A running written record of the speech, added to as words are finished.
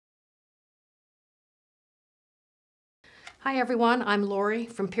Hi everyone, I'm Lori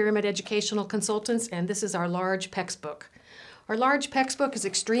from Pyramid Educational Consultants, and this is our large PECS book. Our large PECS book is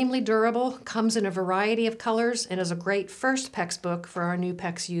extremely durable, comes in a variety of colors, and is a great first PECS book for our new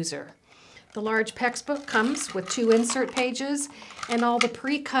PECS user. The large PECS book comes with 2 insert pages and all the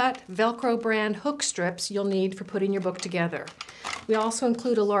pre-cut Velcro brand hook strips you'll need for putting your book together. We also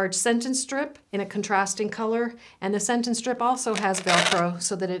include a large sentence strip in a contrasting color, and the sentence strip also has Velcro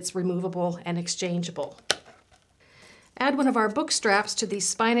so that it's removable and exchangeable. Add one of our book straps to these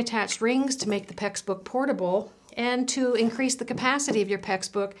spine-attached rings to make the PECS book portable, and to increase the capacity of your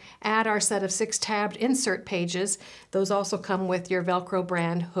PECS book, add our set of 6 tabbed insert pages. Those also come with your Velcro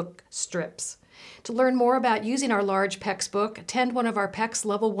brand hook strips. To learn more about using our large PECS book, attend one of our PECS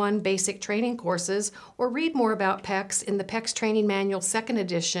Level 1 basic training courses, or read more about PECS in the PECS Training Manual 2nd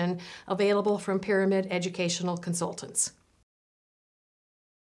edition, available from Pyramid Educational Consultants.